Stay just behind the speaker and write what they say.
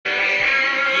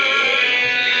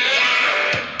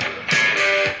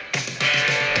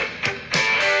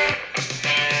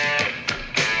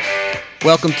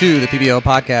Welcome to the PBL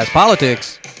Podcast,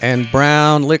 Politics and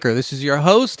Brown Liquor. This is your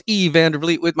host, E.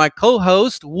 Vandervliet, with my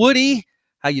co-host, Woody.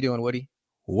 How you doing, Woody?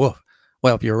 Woof.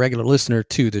 Well, if you're a regular listener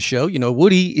to the show, you know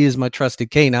Woody is my trusted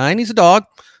canine. He's a dog.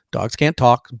 Dogs can't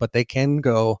talk, but they can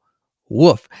go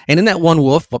woof. And in that one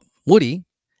woof, Woody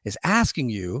is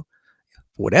asking you,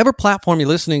 whatever platform you're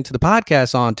listening to the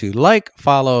podcast on, to like,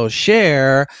 follow,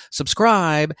 share,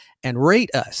 subscribe, and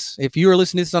rate us. If you are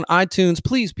listening to this on iTunes,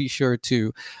 please be sure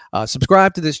to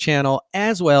subscribe to this channel,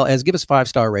 as well as give us a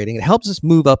 5-star rating. It helps us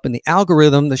move up in the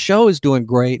algorithm. The show is doing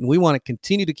great, and we want to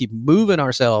continue to keep moving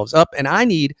ourselves up, and I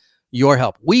need your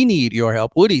help. We need your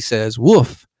help. Woody says,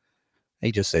 woof.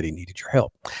 He just said he needed your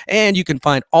help. And you can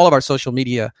find all of our social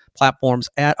media platforms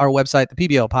at our website,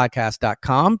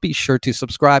 thepblpodcast.com. Be sure to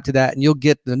subscribe to that, and you'll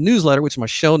get the newsletter, which is my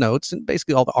show notes, and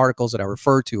basically all the articles that I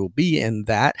refer to will be in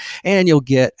that, and you'll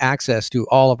get access to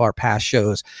all of our past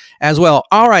shows as well.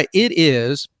 All right, it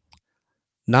is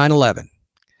 9/11.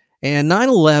 And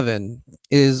 9/11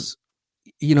 is,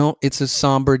 it's a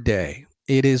somber day.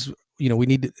 It is,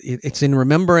 it's in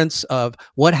remembrance of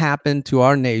what happened to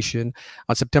our nation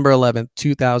on September 11th,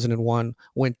 2001,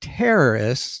 when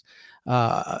terrorists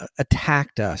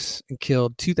attacked us and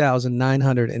killed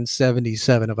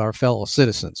 2,977 of our fellow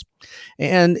citizens.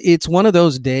 And it's one of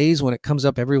those days when it comes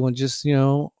up, everyone just,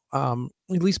 at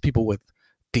least people with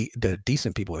the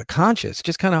decent people with a conscience,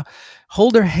 just kind of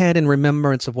hold their head in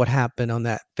remembrance of what happened on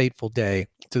that fateful day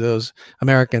to those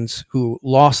Americans who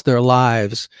lost their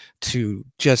lives to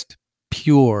just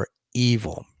pure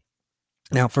evil.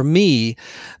 Now, for me,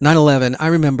 9/11, I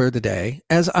remember the day,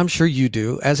 as I'm sure you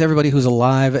do, as everybody who's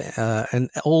alive and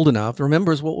old enough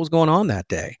remembers what was going on that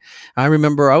day. I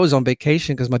remember I was on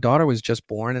vacation because my daughter was just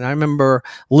born, and I remember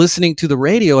listening to the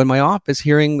radio in my office,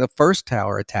 hearing the first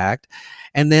tower attacked,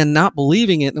 and then not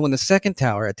believing it. And when the second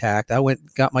tower attacked, I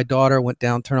got my daughter, went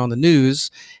down, turned on the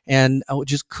news, and I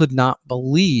just could not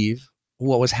believe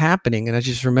what was happening. And I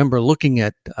just remember looking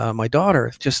at my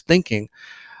daughter, just thinking,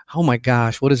 oh my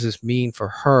gosh, what does this mean for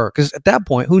her? Because at that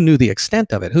point, who knew the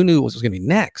extent of it? Who knew what was going to be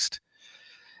next?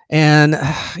 And,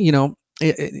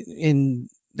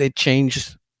 it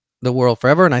changed the world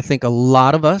forever. And I think a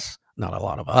lot of us, not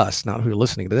who are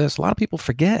listening to this, a lot of people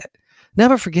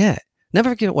never forget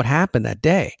what happened that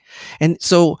day. And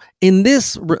so in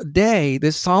this day,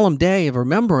 this solemn day of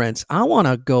remembrance, I want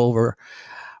to go over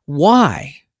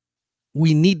why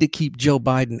we need to keep Joe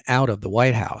Biden out of the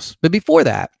White House. But before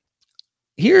that,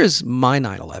 here's my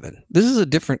 9/11. This is a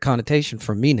different connotation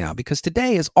for me now, because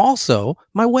today is also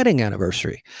my wedding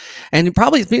anniversary. And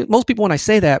probably most people, when I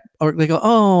say that, they go,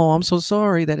 oh, I'm so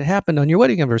sorry that it happened on your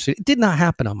wedding anniversary. It did not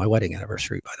happen on my wedding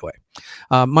anniversary, by the way.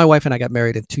 My wife and I got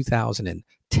married in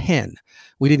 2010.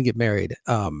 We didn't get married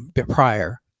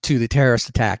prior to the terrorist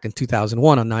attack in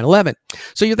 2001 on 9/11.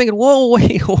 So you're thinking, whoa,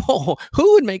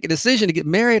 who would make a decision to get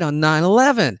married on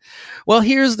 9/11? Well,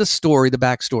 here's the story, the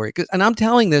backstory. And I'm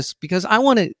telling this because I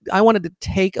wanted to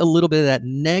take a little bit of that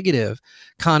negative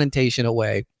connotation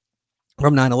away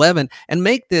from 9/11 and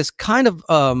make this kind of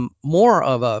more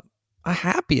of a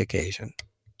happy occasion.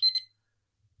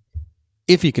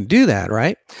 If you can do that,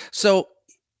 right? So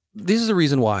this is the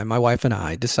reason why my wife and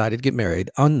I decided to get married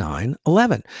on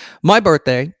 9/11. My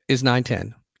birthday is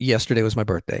 9/10. Yesterday was my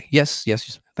birthday. Yes.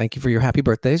 Thank you for your happy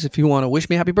birthdays. If you want to wish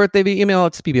me a happy birthday via email,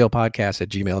 it's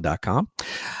pblpodcast@gmail.com.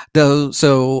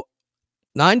 So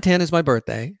 9/10 is my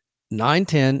birthday.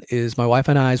 9/10 is my wife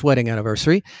and I's wedding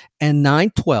anniversary. And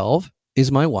 9/12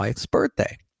 is my wife's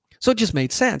birthday. So it just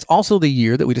made sense. Also, the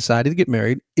year that we decided to get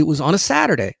married, it was on a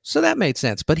Saturday. So that made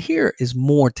sense. But here is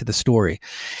more to the story.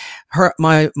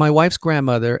 My wife's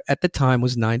grandmother at the time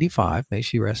was 95. May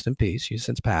she rest in peace. She's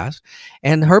since passed.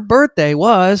 And her birthday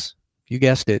was, you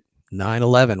guessed it,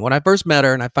 9/11. When I first met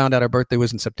her and I found out her birthday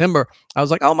was in September, I was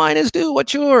like, oh, mine is too.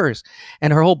 What's yours?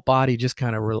 And her whole body just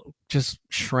kind of just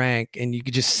shrank, and you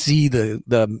could just see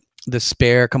the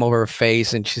despair come over her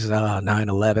face, and she said,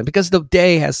 9/11, because the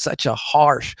day has such a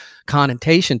harsh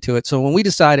connotation to it. So when we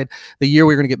decided the year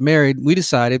we were going to get married, we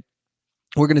decided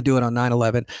we're going to do it on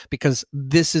 9/11 because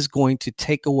this is going to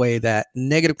take away that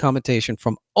negative connotation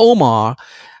from Omar,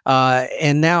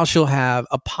 and now she'll have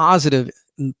a positive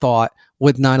thought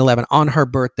with 9/11 on her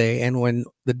birthday. And when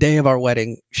the day of our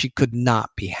wedding, she could not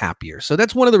be happier. So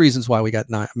that's one of the reasons why we got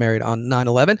married on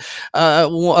 9/11.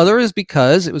 Other is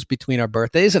because it was between our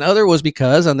birthdays, and other was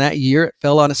because on that year it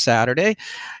fell on a Saturday.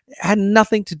 It had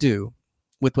nothing to do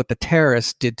with what the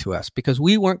terrorists did to us, because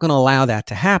we weren't going to allow that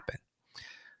to happen.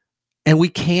 And we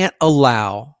can't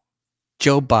allow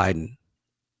Joe Biden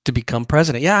to become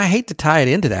president. Yeah, I hate to tie it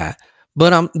into that,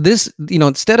 But this,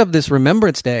 instead of this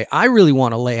Remembrance Day, I really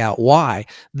want to lay out why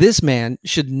this man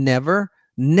should never,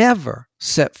 never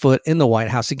set foot in the White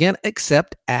House again,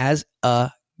 except as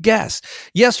a guest.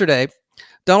 Yesterday,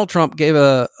 Donald Trump gave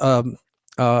a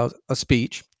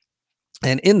speech.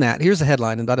 And in that, here's the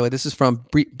headline. And by the way, this is from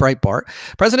Breitbart.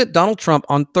 President Donald Trump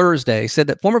on Thursday said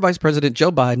that former Vice President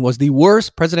Joe Biden was the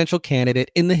worst presidential candidate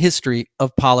in the history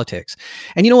of politics.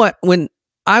 And you know what? When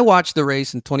I watched the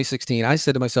race in 2016, I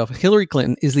said to myself, Hillary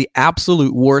Clinton is the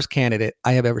absolute worst candidate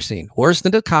I have ever seen. Worse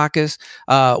than Dukakis,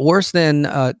 worse than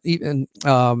even,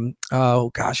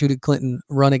 oh gosh, who did Clinton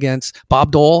run against?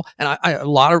 Bob Dole. And I a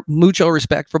lot of mucho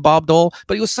respect for Bob Dole,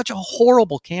 but he was such a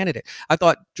horrible candidate. I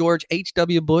thought George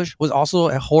H.W. Bush was also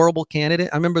a horrible candidate.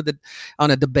 I remember that on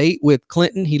a debate with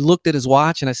Clinton, he looked at his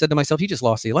watch and I said to myself, he just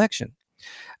lost the election.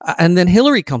 And then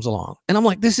Hillary comes along and I'm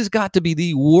like, this has got to be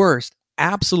the worst,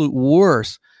 absolute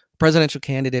worst presidential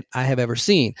candidate I have ever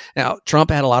seen. Now, Trump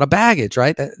had a lot of baggage,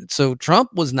 right? So Trump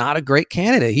was not a great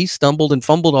candidate. He stumbled and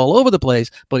fumbled all over the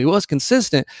place, but he was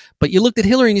consistent. But you looked at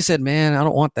Hillary and you said, man, I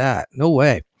don't want that. No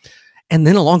way. And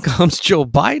then along comes Joe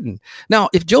Biden. Now,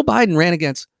 if Joe Biden ran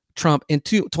against Trump in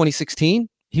 2016,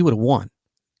 he would have won.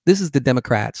 This is the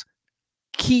Democrats'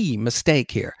 key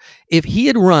mistake here. If he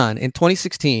had run in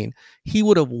 2016, he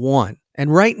would have won.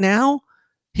 And right now,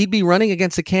 he'd be running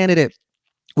against a candidate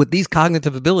with these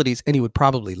cognitive abilities, and he would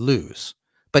probably lose.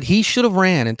 But he should have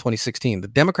ran in 2016. The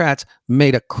Democrats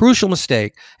made a crucial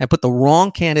mistake and put the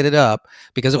wrong candidate up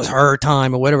because it was her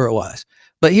time or whatever it was.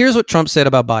 But here's what Trump said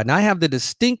about Biden. I have the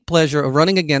distinct pleasure of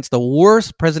running against the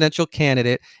worst presidential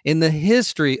candidate in the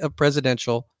history of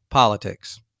presidential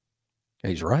politics.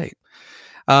 He's right.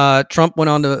 Trump went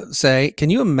on to say, can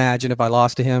you imagine if I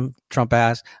lost to him? Trump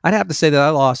asked. I'd have to say that I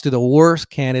lost to the worst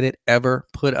candidate ever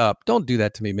put up. Don't do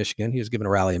that to me, Michigan. He was giving a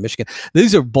rally in Michigan.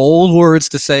 These are bold words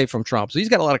to say from Trump. So he's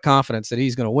got a lot of confidence that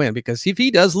he's going to win, because if he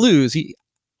does lose, he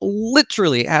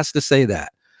literally has to say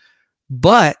that.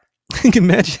 But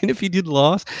imagine if he did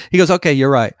lose. He goes, okay, you're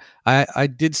right. I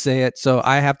did say it, so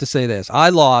I have to say this. I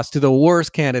lost to the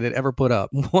worst candidate ever put up.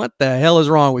 What the hell is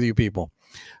wrong with you people?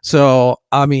 So,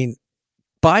 I mean,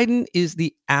 Biden is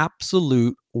the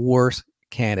absolute worst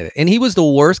candidate. And he was the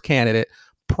worst candidate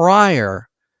prior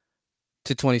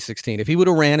to 2016. If he would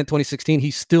have ran in 2016, he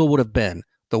still would have been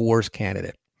the worst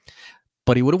candidate.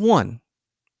 But he would have won.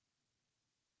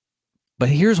 But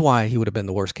here's why he would have been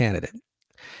the worst candidate.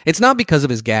 It's not because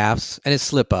of his gaffes and his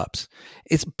slip-ups.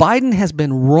 It's Biden has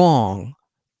been wrong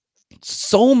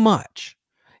so much.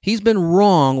 He's been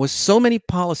wrong with so many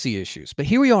policy issues. But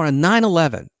here we are on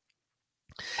 9/11.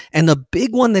 And the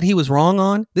big one that he was wrong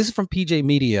on, this is from PJ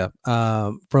Media,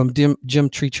 from Jim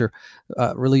Treacher,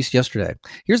 released yesterday.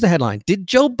 Here's the headline. Did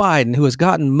Joe Biden, who has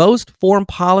gotten most foreign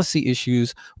policy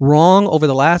issues wrong over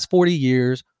the last 40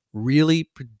 years, really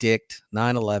predict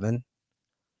 9/11?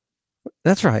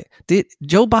 That's right.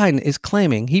 Joe Biden is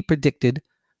claiming he predicted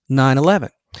 9/11.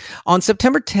 On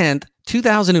September 10th,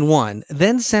 2001,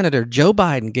 then Senator Joe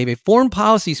Biden gave a foreign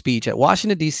policy speech at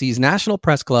Washington, D.C.'s National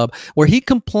Press Club, where he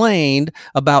complained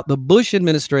about the Bush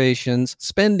administration's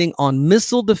spending on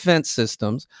missile defense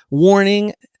systems,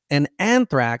 warning an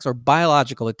anthrax or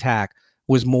biological attack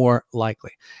was more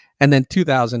likely. And then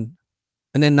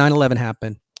 9/11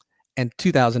 happened, and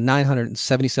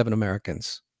 2,977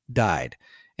 Americans died.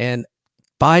 And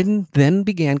Biden then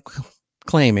began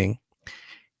claiming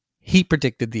he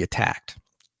predicted the attack.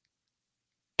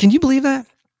 Can you believe that?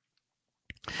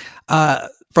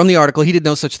 From the article, he did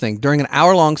no such thing. During an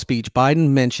hour-long speech, Biden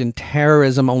mentioned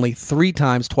terrorism only 3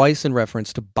 times, twice in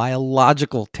reference to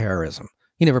biological terrorism.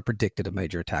 He never predicted a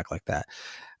major attack like that.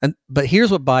 But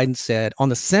here's what Biden said on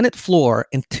the Senate floor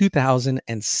in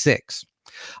 2006.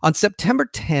 On September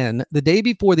 10, the day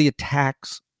before the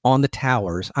attacks on the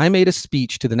towers, I made a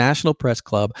speech to the National Press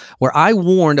Club where I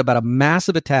warned about a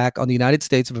massive attack on the United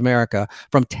States of America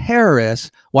from terrorists,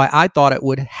 why I thought it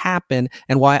would happen,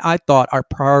 and why I thought our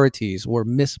priorities were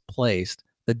misplaced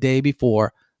the day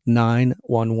before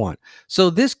 9/11. So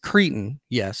this cretin,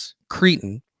 yes,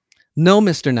 cretin, no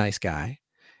Mr. Nice Guy,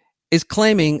 is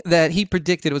claiming that he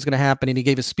predicted it was going to happen, and he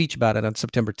gave a speech about it on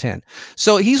September 10th.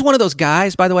 So he's one of those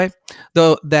guys, by the way,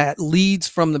 though, that leads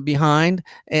from the behind.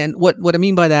 And what I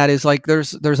mean by that is, like,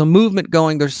 there's a movement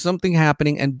going, there's something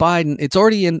happening, and Biden, it's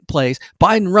already in place.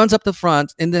 Biden runs up the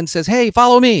front and then says, hey,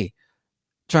 follow me,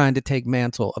 trying to take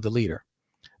mantle of the leader.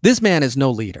 This man is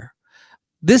no leader.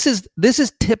 This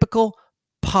is typical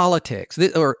politics,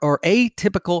 or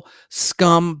atypical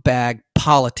scumbag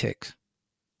politics.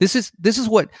 This is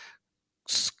what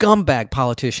scumbag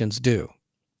politicians do.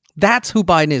 That's who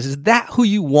Biden is. Is that who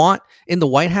you want in the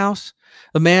White House?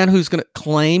 The man who's going to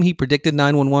claim he predicted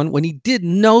 9/11 when he did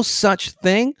no such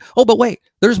thing. Oh, but wait,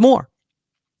 there's more.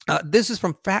 This is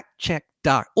from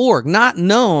factcheck.org, not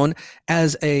known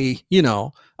as a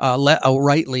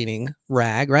right-leaning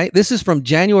rag, right? This is from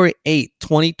January 8th,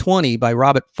 2020 by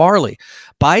Robert Farley.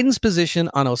 Biden's position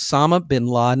on Osama bin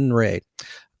Laden raid.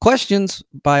 Questions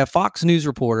by a Fox News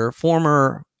reporter,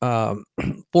 former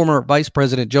Vice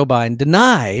President Joe Biden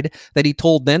denied that he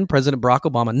told then President Barack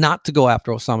Obama not to go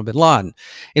after Osama bin Laden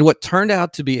in what turned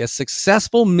out to be a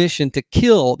successful mission to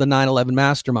kill the 9/11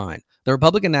 mastermind. The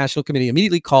Republican National Committee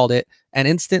immediately called it an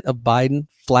incident of Biden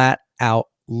flat out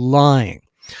lying.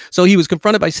 So he was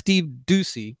confronted by Peter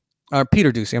Doocy.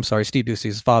 I'm sorry, Steve Doocy,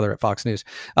 his father at Fox News,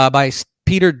 by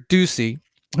Peter Doocy.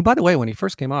 And by the way, when he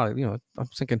first came out, I'm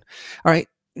thinking, all right,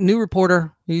 new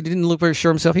reporter. He didn't look very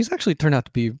sure himself. He's actually turned out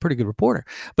to be a pretty good reporter.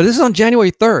 But this is on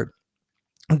January 3rd.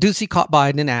 Doocy caught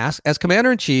Biden and asked, as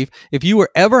commander-in-chief, if you were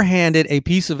ever handed a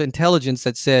piece of intelligence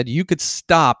that said you could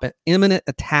stop an imminent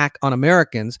attack on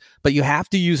Americans, but you have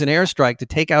to use an airstrike to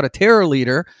take out a terror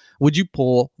leader, would you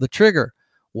pull the trigger?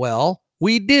 Well,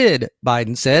 we did,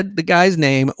 Biden said. The guy's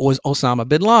name was Osama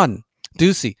bin Laden.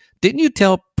 Doocy, didn't you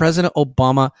tell President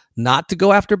Obama not to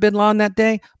go after bin Laden that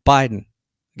day? Biden,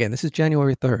 again, this is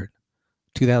January 3rd,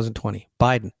 2020.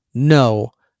 Biden,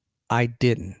 no, I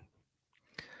didn't.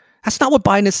 That's not what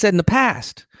Biden has said in the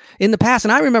past.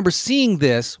 And I remember seeing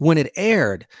this when it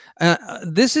aired.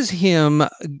 This is him,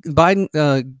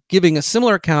 Biden, giving a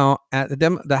similar account at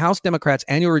the House Democrats'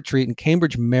 annual retreat in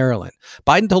Cambridge, Maryland.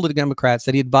 Biden told the Democrats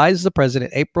that he advised the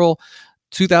president April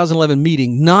 2011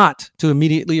 meeting not to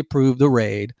immediately approve the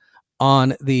raid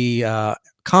on the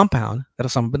compound that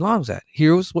Osama bin Laden was at.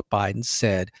 Here's what Biden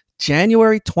said,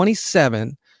 January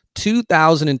 27,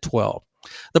 2012.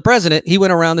 The president, he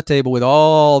went around the table with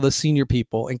all the senior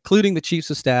people, including the chiefs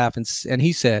of staff, and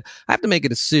he said, I have to make a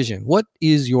decision. What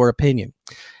is your opinion?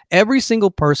 Every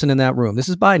single person in that room, this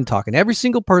is Biden talking, every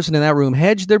single person in that room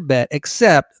hedged their bet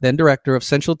except then Director of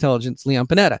Central Intelligence, Leon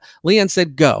Panetta. Leon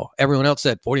said, go. Everyone else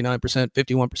said 49%,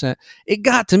 51%. It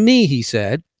got to me, he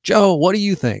said, Joe, what do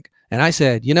you think? And I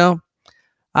said,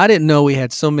 I didn't know we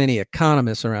had so many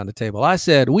economists around the table. I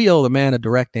said, we owe the man a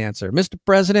direct answer. Mr.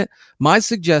 President, my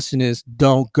suggestion is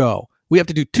don't go. We have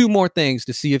to do two more things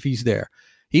to see if he's there.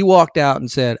 He walked out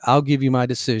and said, I'll give you my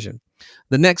decision.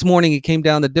 The next morning, he came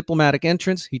down the diplomatic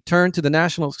entrance. He turned to the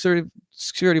National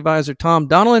Security Advisor, Tom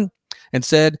Donilon, and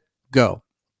said, go.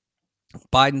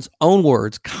 Biden's own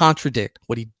words contradict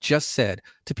what he just said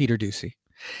to Peter Doocy.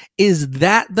 Is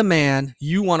that the man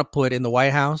you want to put in the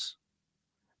White House?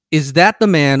 Is that the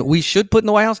man we should put in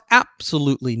the White House?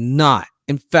 Absolutely not.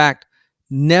 In fact,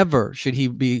 never should he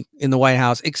be in the White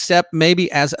House, except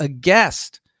maybe as a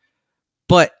guest.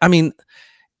 But I mean,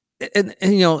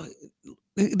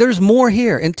 there's more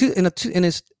here. In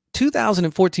his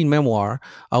 2014 memoir,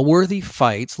 Worthy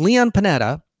Fights, Leon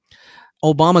Panetta,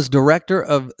 Obama's director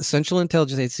of Central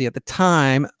Intelligence Agency at the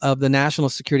time of the National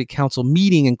Security Council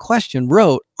meeting in question,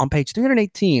 wrote on page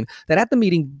 318 that at the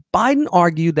meeting, Biden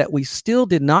argued that we still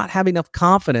did not have enough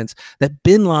confidence that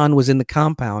bin Laden was in the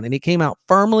compound, and he came out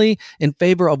firmly in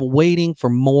favor of waiting for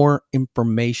more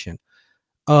information.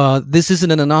 This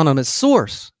isn't an anonymous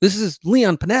source. This is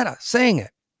Leon Panetta saying it.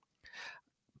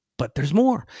 But there's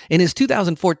more. In his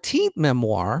 2014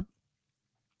 memoir,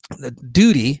 The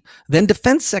Duty, then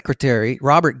Defense Secretary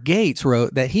Robert Gates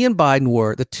wrote that he and Biden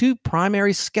were the two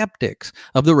primary skeptics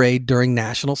of the raid during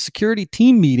national security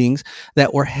team meetings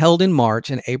that were held in March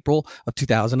and April of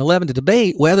 2011 to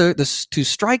debate whether to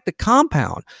strike the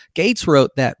compound. Gates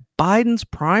wrote that Biden's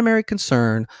primary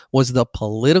concern was the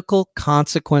political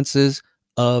consequences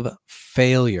of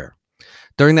failure.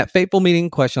 During that fateful meeting in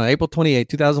question on April 28,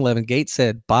 2011, Gates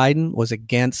said Biden was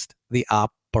against the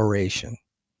operation.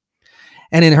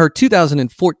 And in her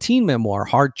 2014 memoir,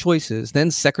 Hard Choices,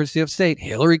 then Secretary of State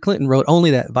Hillary Clinton wrote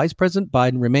only that Vice President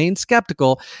Biden remained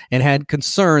skeptical and had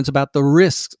concerns about the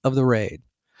risks of the raid.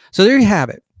 So there you have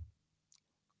it.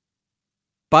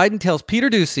 Biden tells Peter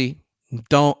Doocy,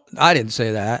 I didn't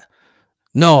say that.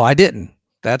 No, I didn't.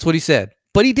 That's what he said.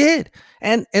 But he did.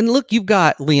 And look, you've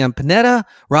got Leon Panetta,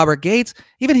 Robert Gates,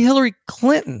 even Hillary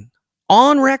Clinton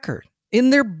on record in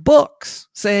their books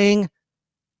saying,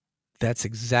 that's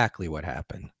exactly what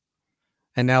happened.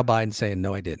 And now Biden's saying,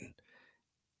 no, I didn't.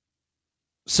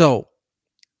 So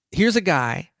here's a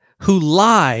guy who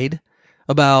lied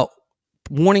about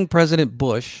warning President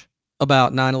Bush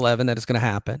about 9/11 that it's going to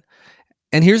happen.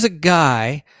 And here's a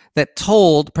guy that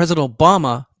told President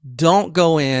Obama, don't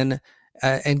go in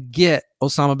and get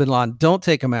Osama bin Laden. Don't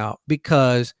take him out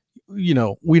because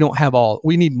we don't have all,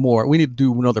 we need more. We need to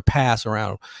do another pass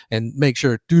around and make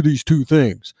sure do these two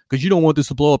things because you don't want this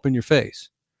to blow up in your face.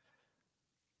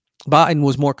 Biden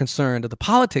was more concerned with the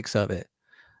politics of it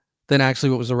than actually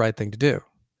what was the right thing to do.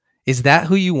 Is that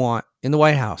who you want in the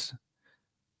White House?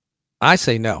 I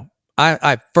say no.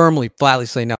 I firmly, flatly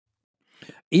say no.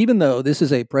 Even though this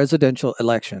is a presidential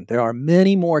election, there are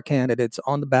many more candidates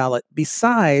on the ballot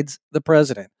besides the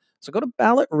president. So go to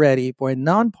Ballot Ready for a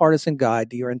nonpartisan guide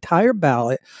to your entire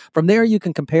ballot. From there, you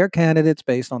can compare candidates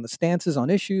based on the stances on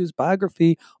issues,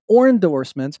 biography, or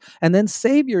endorsements, and then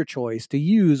save your choice to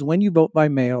use when you vote by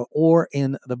mail or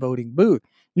in the voting booth.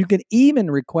 You can even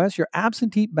request your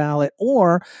absentee ballot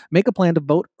or make a plan to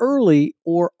vote early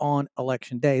or on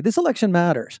election day. This election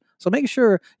matters. So make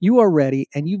sure you are ready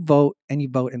and you vote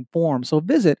informed. So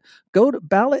go to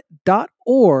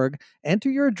ballot.org, enter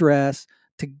your address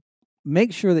to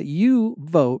make sure that you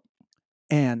vote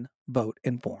and vote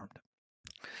informed.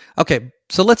 Okay,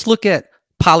 so let's look at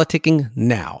politicking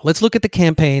now. Let's look at the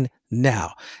campaign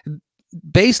now.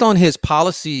 Based on his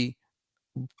policy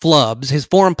flubs, his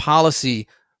foreign policy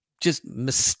just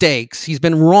mistakes. He's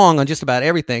been wrong on just about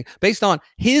everything based on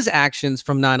his actions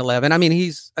from 9/11. I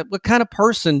mean, what kind of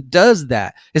person does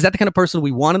that? Is that the kind of person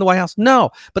we want in the White House?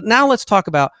 No. But now let's talk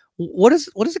about what does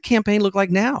the campaign look like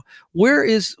now?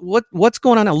 What's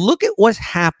going on now? Look at what's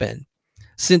happened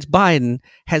since Biden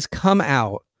has come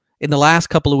out in the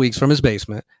last couple of weeks from his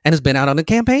basement and has been out on the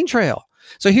campaign trail.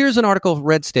 So here's an article of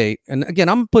Red State. And again,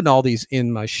 I'm putting all these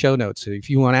in my show notes. So if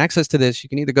you want access to this, you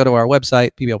can either go to our website,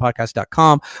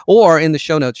 pblpodcast.com, or in the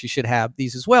show notes, you should have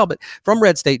these as well. But from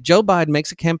Red State, Joe Biden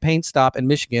makes a campaign stop in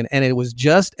Michigan, and it was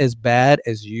just as bad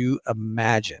as you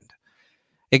imagined.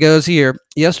 It goes here.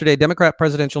 Yesterday, Democrat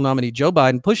presidential nominee Joe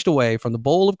Biden pushed away from the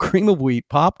bowl of cream of wheat,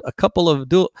 popped a couple of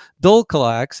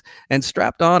Dulcolacs, and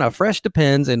strapped on a fresh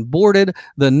Depends and boarded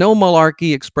the No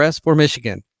Malarkey Express for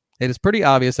Michigan. It is pretty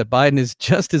obvious that Biden is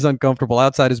just as uncomfortable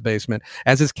outside his basement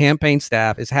as his campaign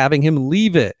staff is having him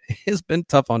leave it. It's been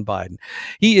tough on Biden.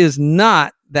 He is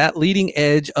not that leading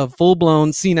edge of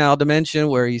full-blown senile dementia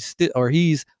where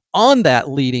he's on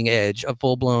that leading edge of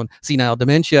full-blown senile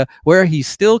dementia where he's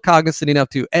still cognizant enough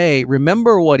to A,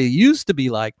 remember what he used to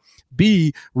be like,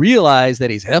 B, realize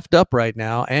that he's effed up right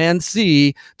now, and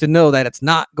C, to know that it's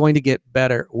not going to get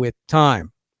better with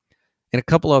time. In a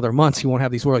couple other months, he won't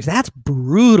have these worries. That's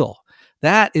brutal.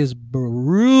 That is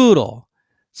brutal.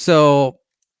 So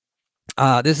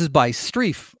this is by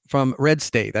Streif from Red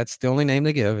State. That's the only name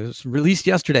they give. It was released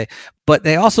yesterday. But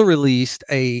they also released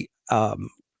a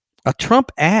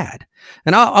Trump ad.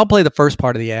 And I'll play the first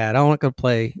part of the ad. I'm not going to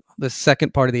play the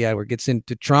second part of the ad where it gets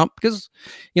into Trump because,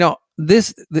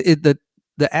 the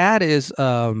ad is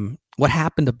what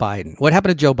happened to Biden, what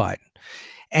happened to Joe Biden.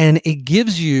 And it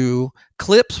gives you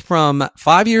clips from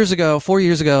 5 years ago, 4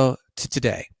 years ago to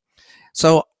today.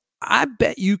 So I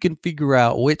bet you can figure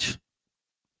out which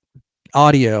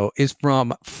audio is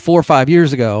from 4 or 5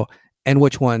 years ago and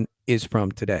which one is from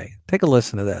today. Take a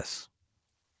listen to this.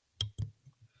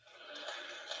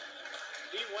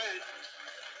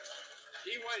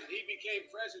 He became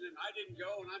president. I didn't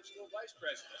go, and I'm still vice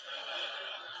president.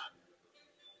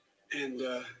 And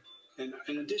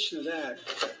in addition to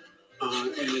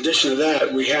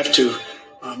that, we have to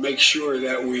make sure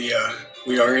that we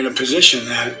are in a position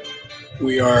that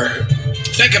we are.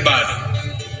 Think about it.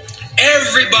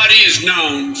 Everybody has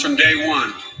known from day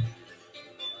one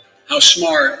how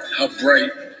smart, how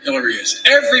bright Hillary is.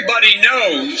 Everybody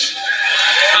knows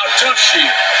how tough she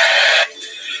is.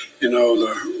 The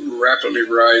rapidly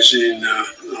rising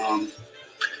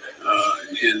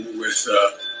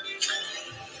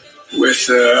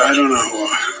I don't know.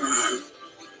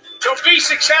 So be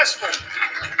successful.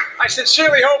 I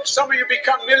sincerely hope some of you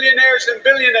become millionaires and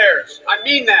billionaires. I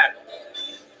mean that.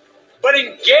 But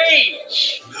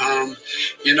engage.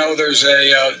 There's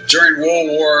during World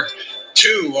War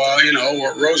II,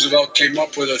 where Roosevelt came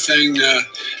up with a thing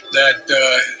that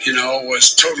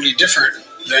was totally different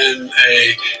than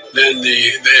he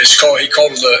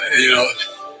called it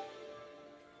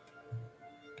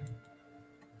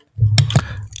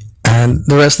And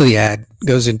the rest of the ad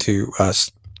goes into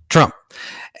Trump.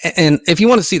 And if you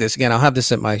want to see this again, I'll have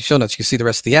this in my show notes. You can see the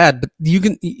rest of the ad, but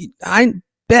I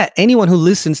bet anyone who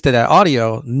listens to that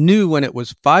audio knew when it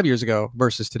was 5 years ago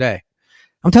versus today.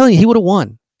 I'm telling you, he would have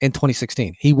won in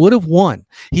 2016. He would have won.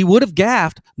 He would have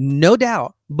gaffed, no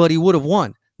doubt, but he would have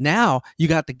won. Now you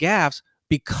got the gaffes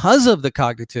because of the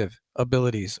cognitive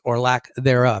abilities or lack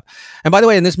thereof. And by the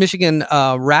way, in this Michigan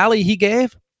rally he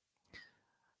gave,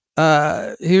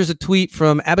 here's a tweet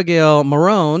from Abigail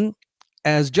Marone.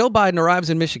 As Joe Biden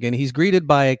arrives in Michigan, he's greeted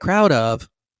by a crowd of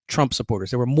Trump supporters.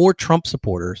 There were more Trump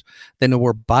supporters than there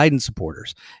were Biden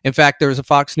supporters. In fact, there was a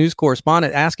Fox News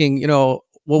correspondent asking,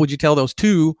 what would you tell those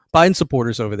two Biden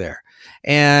supporters over there?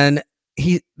 And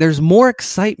there's more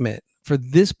excitement for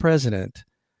this president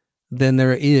than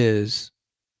there is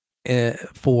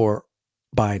for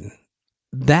Biden.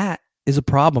 That is a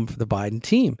problem for the Biden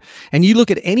team. And you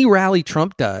look at any rally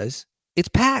Trump does, it's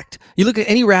packed. You look at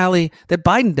any rally that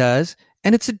Biden does,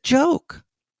 and it's a joke.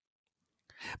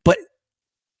 But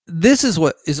this is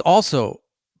what is also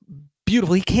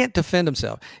beautiful. He can't defend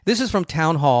himself. This is from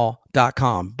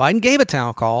townhall.com. Biden gave a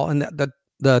town call, and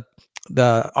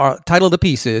the title of the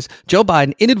piece is Joe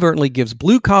Biden inadvertently gives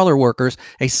blue-collar workers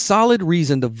a solid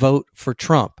reason to vote for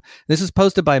Trump. This is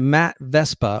posted by Matt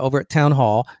Vespa over at Town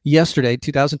Hall yesterday,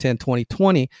 September 10,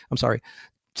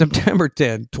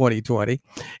 2020.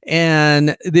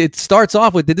 And it starts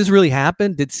off with, did this really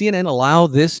happen? Did CNN allow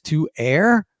this to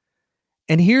air?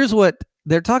 And here's what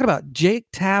they're talking about. Jake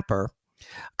Tapper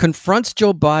confronts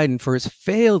Joe Biden for his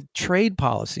failed trade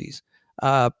policies.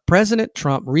 President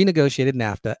Trump renegotiated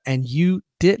NAFTA and you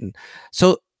didn't.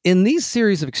 So in these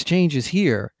series of exchanges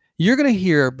here, you're going to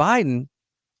hear Biden.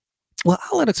 Well,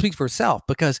 I'll let it speak for itself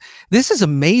because this is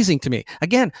amazing to me.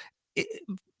 Again,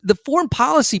 the foreign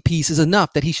policy piece is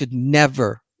enough that he should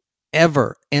never,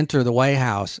 ever enter the White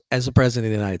House as the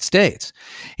president of the United States.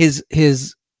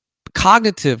 His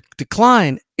cognitive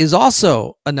decline is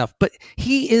also enough, but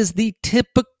he is the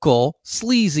typical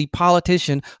sleazy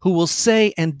politician who will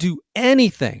say and do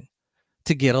anything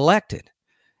to get elected.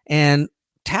 And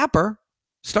Tapper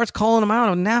starts calling him out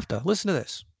on NAFTA. Listen to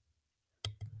this.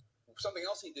 Something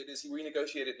else he did is he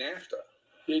renegotiated NAFTA.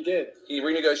 He did. He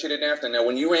renegotiated NAFTA. Now,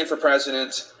 when you ran for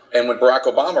president and when Barack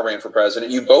Obama ran for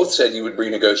president, you both said you would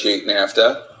renegotiate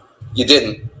NAFTA. You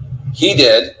didn't. He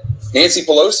did. Nancy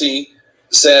Pelosi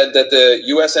said that the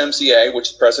USMCA,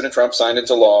 which President Trump signed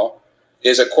into law,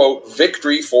 is a, quote,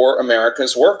 victory for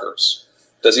America's workers.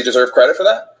 Does he deserve credit for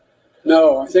that?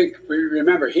 No, I think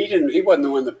remember he wasn't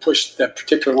the one that pushed that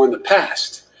particular one that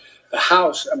passed. The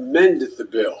House amended the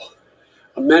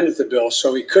bill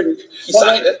so he couldn't. He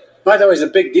signed it. By the way, it's a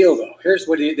big deal though. Here's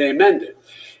what they amended.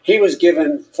 He was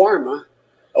giving pharma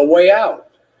a way out,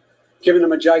 giving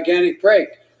them a gigantic break,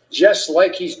 just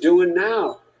like he's doing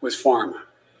now with pharma.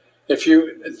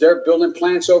 They're building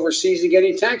plants overseas and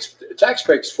getting tax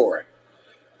breaks for it.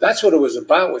 That's what it was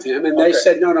about with him. And they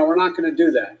said, no, we're not going to do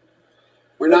that.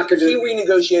 We're not going to do. He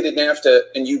renegotiated NAFTA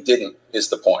and you didn't, is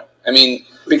the point. I mean,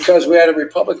 because we had a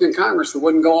Republican Congress that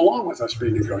wouldn't go along with us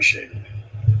renegotiating.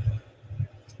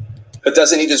 But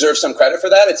doesn't he deserve some credit for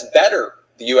that? It's better.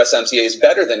 The USMCA is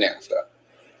better than NAFTA.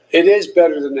 It is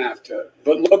better than NAFTA.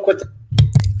 But look what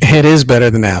it is better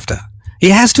than NAFTA. He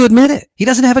has to admit it. He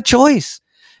doesn't have a choice.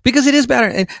 Because it is better.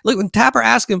 And look, when Tapper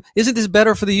asked him, isn't this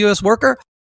better for the U.S. worker?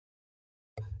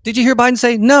 Did you hear Biden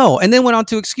say no? And then went on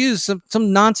to excuse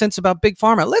some nonsense about Big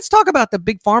Pharma. Let's talk about the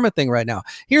Big Pharma thing right now.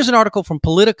 Here's an article from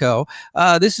Politico.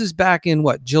 This is back in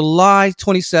July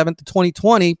 27th,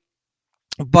 2020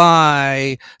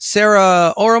 by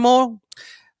Sarah Oramo.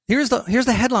 Here's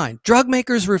the headline. Drug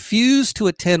makers refuse to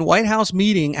attend White House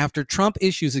meeting after Trump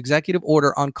issues executive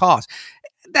order on cost.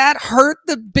 That hurt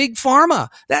the Big Pharma.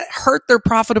 That hurt their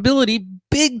profitability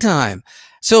big time.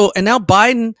 So, and now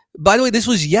Biden, by the way, this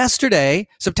was yesterday,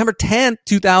 September 10th,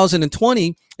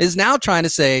 2020, is now trying to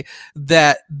say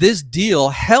that this deal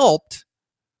helped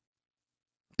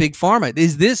Big Pharma.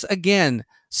 Is this, again,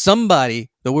 somebody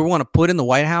that we want to put in the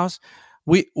White House?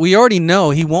 We already know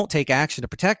he won't take action to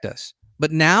protect us.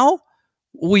 But now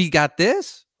we got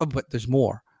this, but there's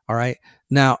more. All right.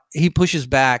 Now he pushes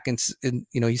back and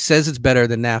he says it's better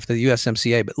than NAFTA, the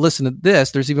USMCA. But listen to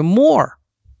this. There's even more.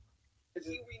 He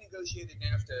renegotiated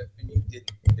NAFTA and you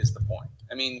didn't, is the point.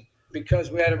 I mean,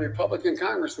 because we had a Republican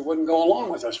Congress that wouldn't go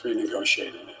along with us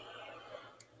renegotiating it.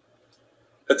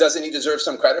 But doesn't he deserve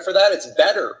some credit for that? It's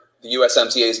better. The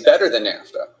USMCA is better than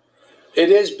NAFTA. It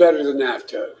is better than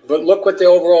NAFTA. But look what the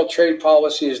overall trade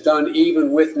policy has done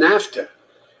even with NAFTA.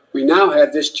 We now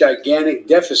have this gigantic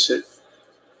deficit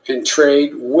in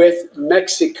trade with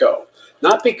Mexico.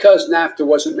 Not because NAFTA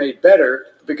wasn't made better,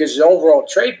 because the overall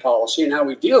trade policy and how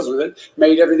he deals with it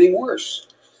made everything worse.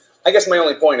 I guess my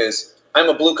only point is I'm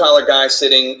a blue-collar guy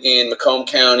sitting in Macomb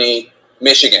County,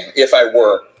 Michigan, if I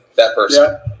were that person.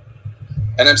 Yeah.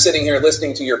 And I'm sitting here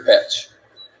listening to your pitch.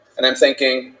 And I'm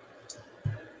thinking,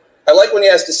 I like what he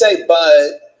has to say,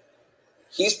 but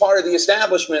he's part of the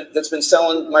establishment that's been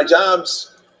selling my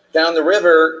jobs down the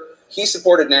river. He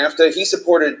supported NAFTA. He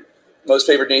supported most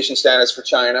favored nation status for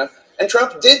China. And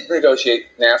Trump did negotiate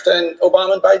NAFTA, and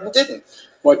Obama and Biden didn't.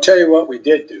 Well, I'll tell you what we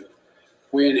did do.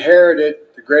 We inherited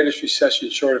the greatest recession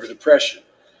short of a depression.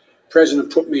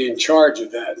 president put me in charge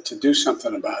of that to do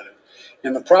something about it.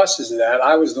 In the process of that,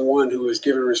 I was the one who was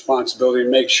given responsibility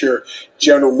to make sure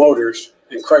General Motors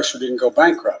and Chrysler didn't go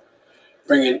bankrupt.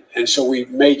 And so we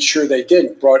made sure they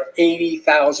didn't. Brought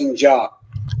 80,000 jobs.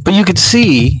 But you could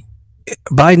see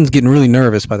Biden's getting really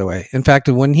nervous, by the way. In fact,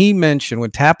 when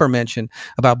Tapper mentioned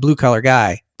about blue collar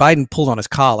guy, Biden pulled on his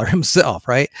collar himself,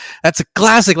 right? That's a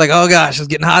classic, like, oh gosh, it's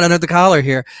getting hot under the collar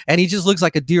here. And he just looks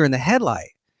like a deer in the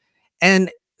headlight. And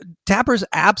Tapper's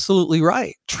absolutely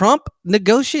right. Trump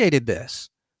negotiated this.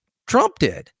 Trump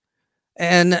did.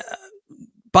 And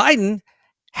Biden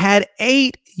had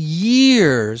 8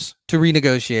 years to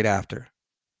renegotiate NAFTA.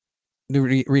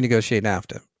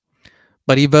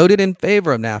 But he voted in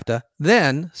favor of NAFTA,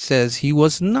 then says he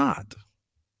was not.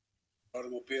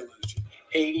 Automobile industry.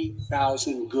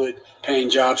 80,000 good paying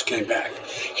jobs came back.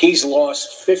 He's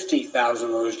lost 50,000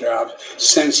 of those jobs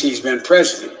since he's been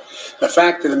president. The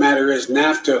fact of the matter is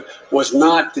NAFTA was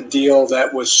not the deal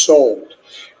that was sold.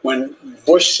 When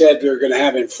Bush said they were going to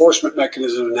have enforcement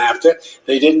mechanism in NAFTA,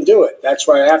 they didn't do it. That's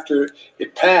why after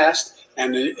it passed,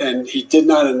 and he did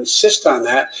not insist on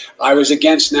that, I was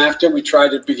against NAFTA. We tried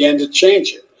to begin to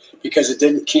change it because it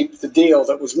didn't keep the deal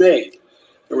that was made.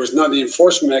 There was none of the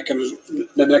enforcement mechanism,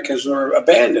 the mechanisms were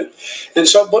abandoned. And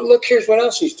so, but look, here's what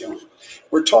else he's doing.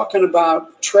 We're talking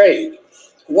about trade.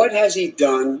 What has he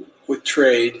done with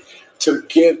trade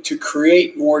to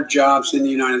create more jobs in the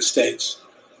United States?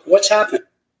 What's happened?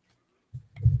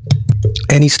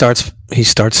 And he starts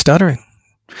stuttering.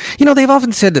 You know, they've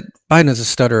often said that Biden is a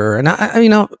stutterer, and I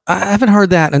haven't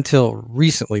heard that until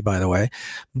recently, by the way.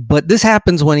 But this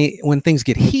happens when things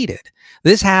get heated.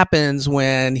 This happens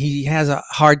when he has a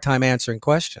hard time answering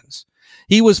questions.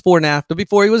 He was for NAFTA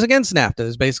before he was against NAFTA,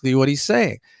 is basically what he's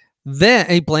saying. Then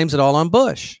he blames it all on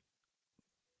Bush.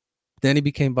 Then he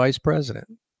became vice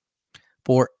president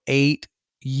for 8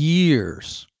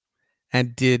 years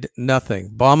and did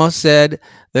nothing. Obama said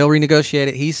they'll renegotiate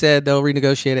it. He said they'll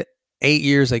renegotiate it. 8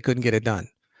 years, they couldn't get it done.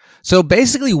 So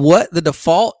basically what the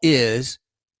default is,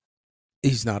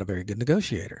 he's not a very good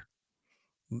negotiator.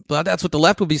 But that's what the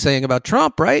left will be saying about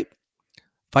Trump, right?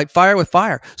 Fight fire with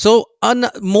fire. So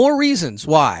more reasons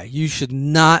why you should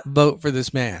not vote for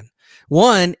this man.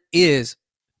 One is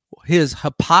his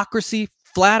hypocrisy,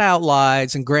 flat out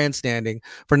lies and grandstanding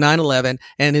for 9/11,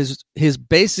 and his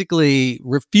basically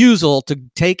refusal to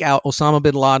take out Osama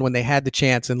bin Laden when they had the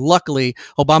chance. And luckily,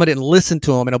 Obama didn't listen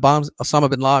to him, and Osama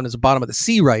bin Laden is the bottom of the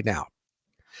sea right now.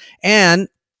 And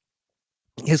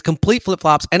his complete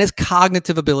flip-flops and his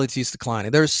cognitive abilities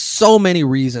declining. There's so many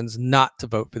reasons not to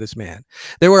vote for this man.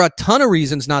 There were a ton of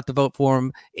reasons not to vote for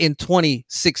him in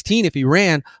 2016 if he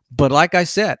ran, but like I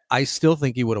said, I still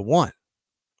think he would have won.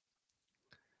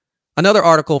 Another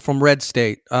article from Red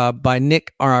State by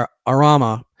Nick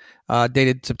Arama,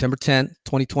 dated September 10th,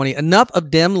 2020. Enough of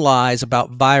dim lies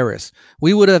about virus.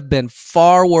 We would have been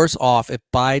far worse off if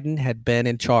Biden had been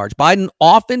in charge. Biden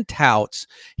often touts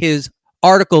his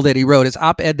article that he wrote, his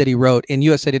op-ed that he wrote in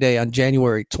USA Today on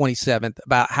January 27th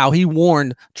about how he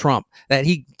warned Trump, that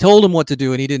he told him what to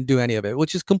do and he didn't do any of it,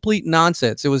 which is complete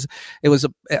nonsense. It was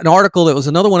an article that was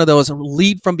another one of those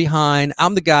lead from behind.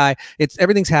 I'm the guy.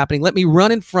 Everything's happening. Let me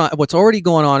run in front of what's already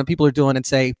going on and people are doing and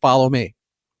say, follow me.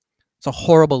 It's a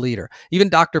horrible leader. Even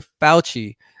Dr.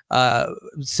 Fauci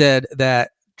said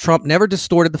that Trump never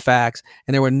distorted the facts,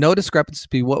 and there were no discrepancies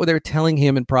between what they were telling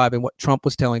him in private and what Trump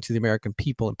was telling to the American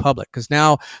people in public. Because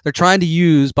now they're trying to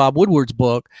use Bob Woodward's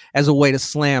book as a way to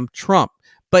slam Trump.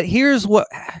 But here's what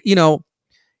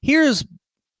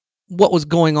was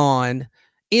going on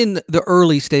in the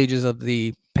early stages of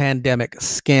the pandemic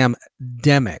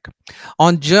scamdemic.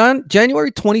 On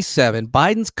January 27,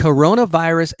 Biden's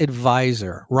coronavirus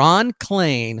advisor, Ron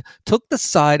Klain, took the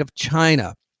side of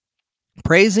China,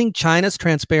 praising China's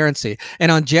transparency.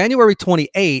 And on January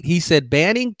 28, he said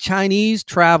banning Chinese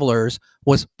travelers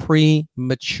was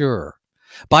premature.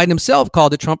 Biden himself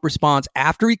called the Trump response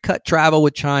after he cut travel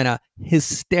with China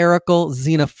hysterical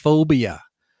xenophobia.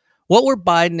 What were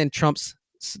Biden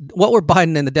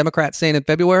and the Democrats saying in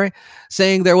February?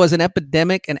 Saying there was an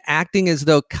epidemic and acting as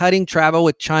though cutting travel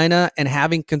with China and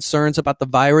having concerns about the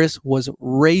virus was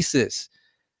racist.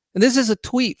 And this is a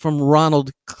tweet from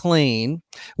Ronald Klain.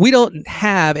 We don't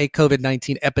have a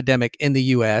COVID-19 epidemic in the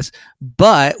U.S.,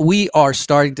 but we are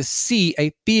starting to see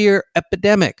a fear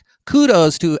epidemic.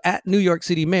 Kudos to at New York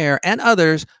City mayor and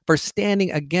others for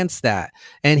standing against that.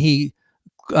 And he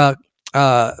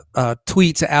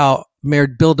tweets out Mayor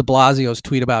Bill de Blasio's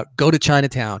tweet about go to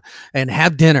Chinatown and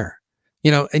have dinner. You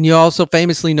know, and you also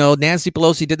famously know Nancy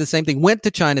Pelosi did the same thing, went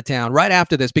to Chinatown right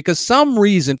after this because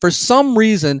for some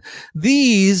reason,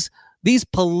 these These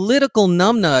political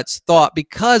numbnuts thought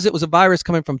because it was a virus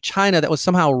coming from China that was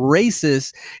somehow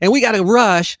racist, and we got to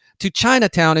rush to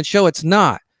Chinatown and show it's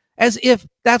not, as if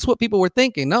that's what people were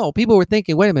thinking. No, people were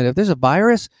thinking, wait a minute, if there's a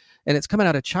virus and it's coming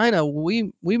out of China,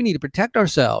 we need to protect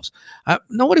ourselves.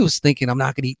 Nobody was thinking I'm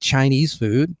not going to eat Chinese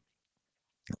food.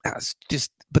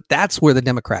 But that's where the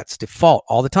Democrats default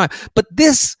all the time. But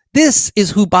this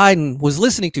is who Biden was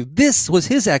listening to. This was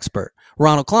his expert,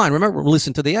 Ronald Klein. Remember,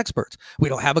 listen to the experts. We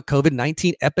don't have a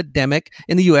COVID-19 epidemic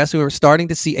in the U.S. We were starting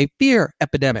to see a fear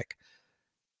epidemic.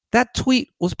 That tweet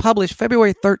was published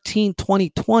February 13,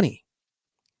 2020.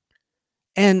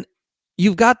 And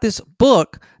you've got this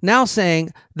book now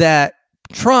saying that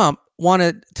Trump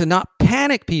wanted to not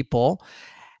panic people,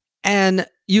 and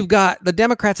you've got the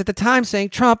Democrats at the time saying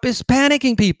Trump is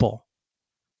panicking people.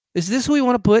 Is this who we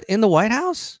want to put in the White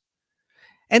House?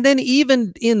 And then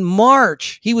even in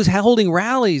March, he was holding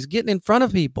rallies, getting in front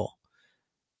of people.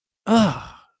 Ugh.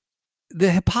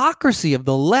 The hypocrisy of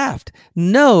the left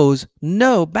knows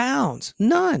no bounds,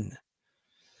 none.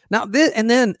 Now, and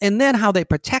then how they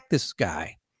protect this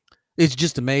guy is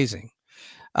just amazing.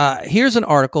 Here's an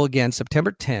article again,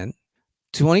 September 10,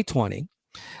 2020.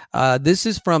 This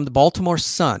is from the Baltimore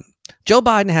Sun. Joe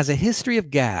Biden has a history of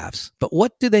gaffes, but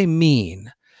what do they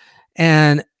mean?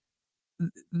 And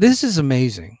this is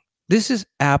amazing. This is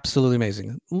absolutely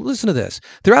amazing. Listen to this.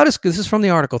 This is from the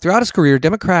article. Throughout his career,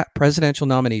 Democrat presidential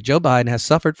nominee Joe Biden has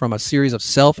suffered from a series of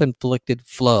self-inflicted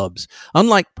flubs.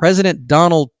 Unlike President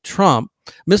Donald Trump,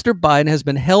 Mr. Biden has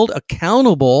been held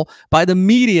accountable by the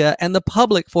media and the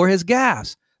public for his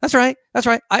gaffes. That's right. That's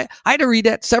right. I had to read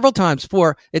that several times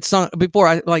before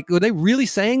were they really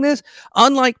saying this?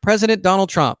 Unlike President Donald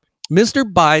Trump, Mr.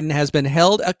 Biden has been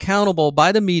held accountable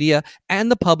by the media and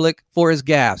the public for his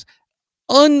gaffes.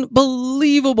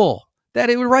 Unbelievable that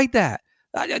it would write that.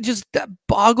 That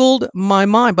boggled my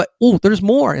mind. But there's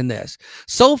more in this.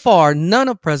 So far, none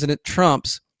of President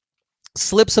Trump's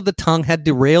slips of the tongue had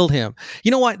derailed him.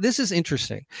 You know what? This is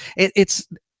interesting. It's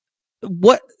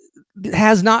what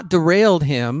has not derailed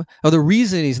him, or the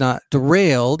reason he's not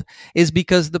derailed is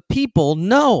because the people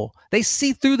know. They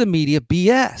see through the media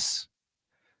BS.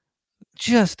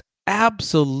 Just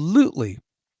absolutely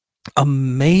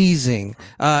amazing.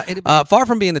 Far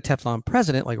from being the Teflon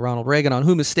president like Ronald Reagan, on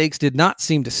whom mistakes did not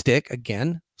seem to stick,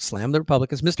 again, slam the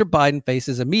Republicans, Mr. Biden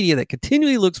faces a media that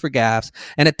continually looks for gaffes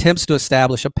and attempts to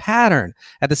establish a pattern.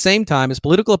 At the same time, his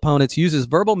political opponents use his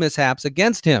verbal mishaps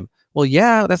against him. Well,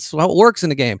 yeah, that's how it works in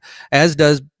the game, as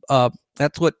does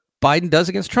that's what Biden does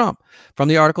against Trump. From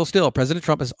the article still, President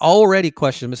Trump has already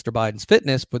questioned Mr. Biden's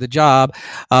fitness for the job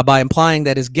by implying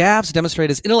that his gaffes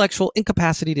demonstrate his intellectual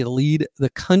incapacity to lead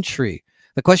the country.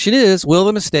 The question is, will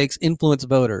the mistakes influence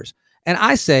voters? And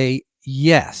I say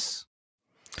yes.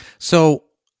 So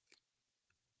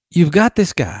you've got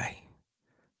this guy.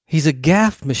 He's a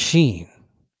gaffe machine.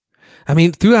 I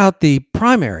mean, throughout the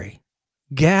primary,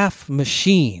 gaffe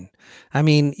machine. I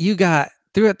mean,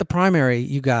 throughout the primary,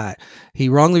 he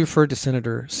wrongly referred to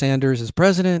Senator Sanders as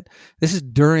president. This is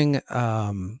during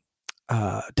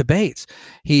debates.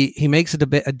 He makes a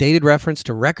dated reference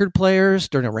to record players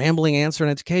during a rambling answer on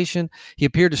education. He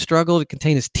appeared to struggle to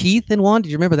contain his teeth in one.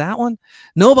 Did you remember that one?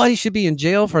 Nobody should be in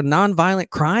jail for nonviolent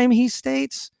crime, he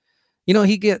states.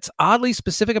 He gets oddly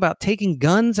specific about taking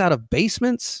guns out of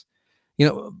basements.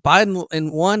 Biden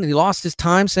in one, he lost his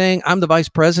time saying, I'm the vice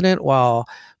president, while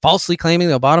falsely claiming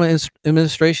the Obama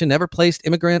administration never placed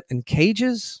immigrant in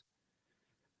cages.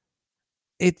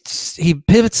 He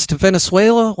pivots to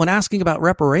Venezuela when asking about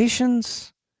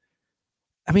reparations.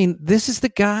 I mean, this is the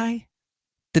guy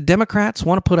the Democrats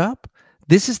want to put up.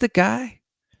 This is the guy.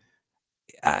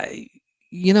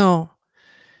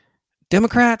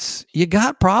 Democrats, you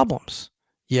got problems.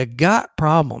 You got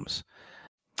problems.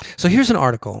 So here's an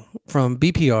article from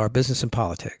BPR, Business and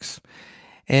Politics.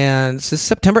 And this is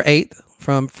September 8th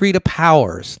from Frida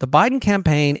Powers. The Biden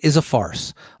campaign is a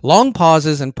farce. Long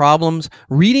pauses and problems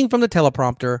reading from the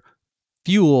teleprompter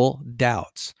fuel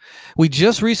doubts. We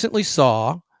just recently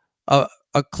saw a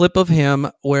clip of him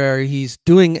where he's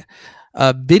doing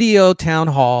a video town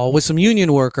hall with some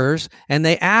union workers, and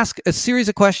they ask a series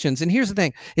of questions. And here's the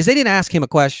thing, is they didn't ask him a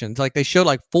question. Like, they showed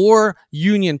like 4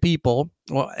 union people,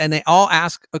 and they all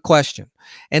ask a question.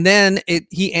 And then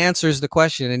he answers the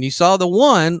question. And you saw the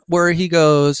one where he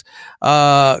goes,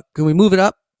 can we move it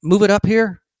up? Move it up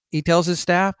here? He tells his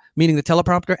staff, meaning the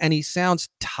teleprompter, and he sounds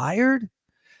tired.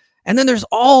 And then there's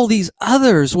all these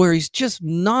others where he's just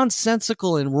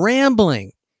nonsensical and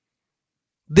rambling.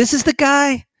 This is the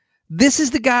guy? This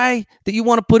is the guy that you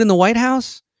want to put in the White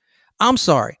House? I'm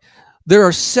sorry. There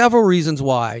are several reasons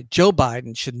why Joe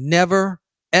Biden should never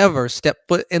ever step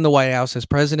foot in the White House as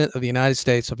president of the United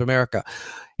States of America.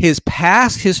 His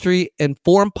past history and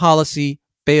foreign policy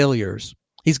failures.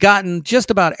 He's gotten just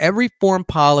about every foreign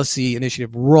policy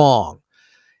initiative wrong.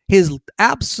 His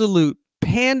absolute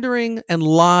pandering and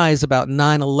lies about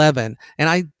 9/11. And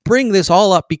I bring this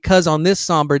all up because on this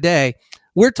somber day,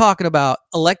 we're talking about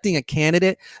electing a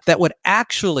candidate that would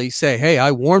actually say, hey,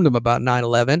 I warned him about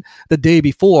 9/11 the day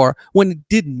before, when it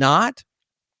did not.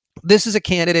 This is a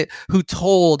candidate who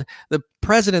told the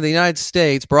president of the United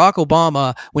States, Barack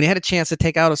Obama, when he had a chance to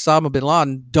take out Osama bin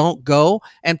Laden, don't go,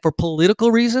 and for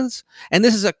political reasons. And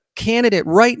this is a candidate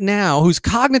right now whose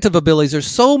cognitive abilities are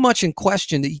so much in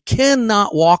question that he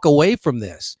cannot walk away from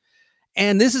this.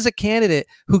 And this is a candidate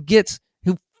who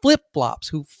flip-flops,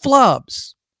 who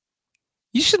flubs.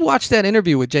 You should watch that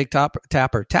interview with Jake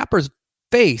Tapper. Tapper's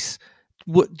face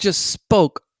just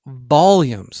spoke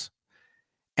volumes.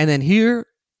 And then here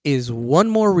is one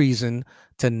more reason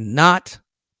to not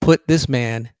put this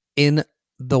man in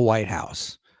the White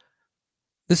House.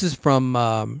 This is from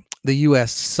the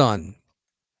U.S. Sun,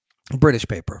 British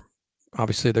paper,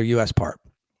 obviously their U.S. part.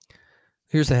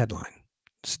 Here's the headline.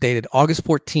 It's dated August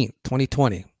 14th,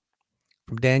 2020,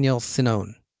 from Danielle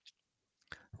Sinone.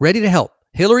 Ready to help.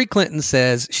 Hillary Clinton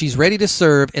says she's ready to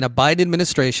serve in a Biden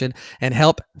administration and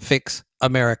help fix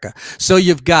America. So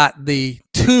you've got the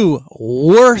two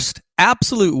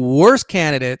absolute worst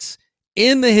candidates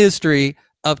in the history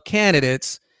of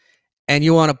candidates, and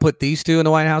you want to put these two in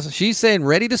the White House? She's saying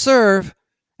ready to serve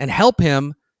and help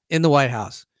him in the White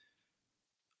House.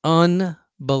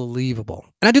 Unbelievable.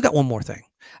 And I do got one more thing.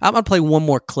 I'm going to play one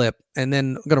more clip, and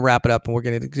then I'm going to wrap it up, and we're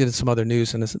going to get into some other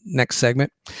news in this next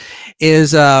segment.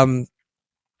 This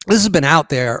has been out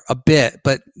there a bit,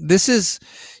 but this is,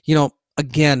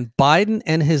 again, Biden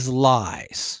and his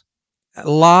lies.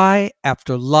 Lie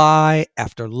after lie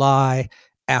after lie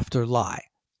after lie.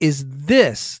 Is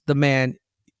this the man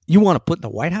you want to put in the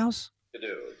White House? The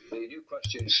new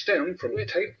question stemmed from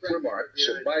taped remarks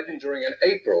of Biden during an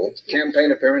April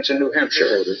campaign appearance in New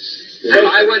Hampshire.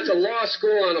 I went to law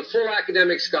school on a full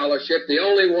academic scholarship, the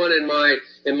only one in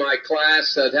my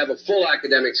class to have a full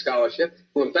academic scholarship.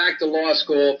 Went back to law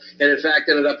school and, in fact,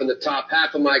 ended up in the top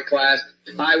half of my class.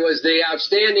 I was the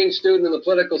outstanding student in the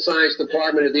political science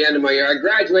department at the end of my year. I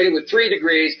graduated with 3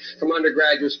 degrees from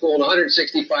undergraduate school and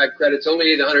 165 credits, only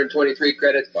needed 123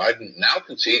 credits. Biden now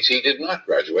concedes he did not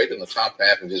graduate in the top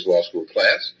half of his law school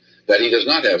class, that he does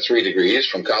not have 3 degrees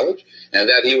from college, and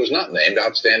that he was not named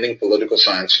outstanding political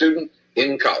science student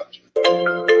in college.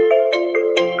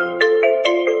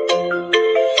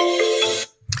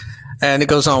 And it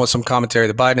goes on with some commentary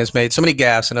that Biden has made so many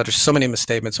gaffes and uttered so many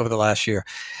misstatements over the last year.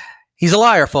 He's a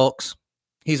liar, folks.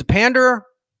 He's a panderer,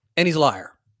 and he's a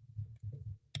liar.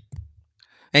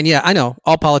 And yeah, I know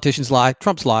all politicians lie.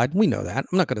 Trump's lied. We know that.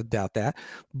 I'm not going to doubt that.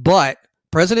 But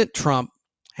President Trump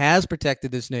has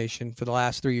protected this nation for the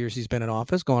last 3 years he's been in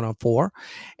office, going on 4.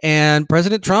 And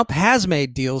President Trump has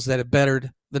made deals that have bettered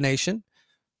the nation.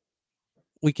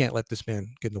 We can't let this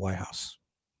man get in the White House.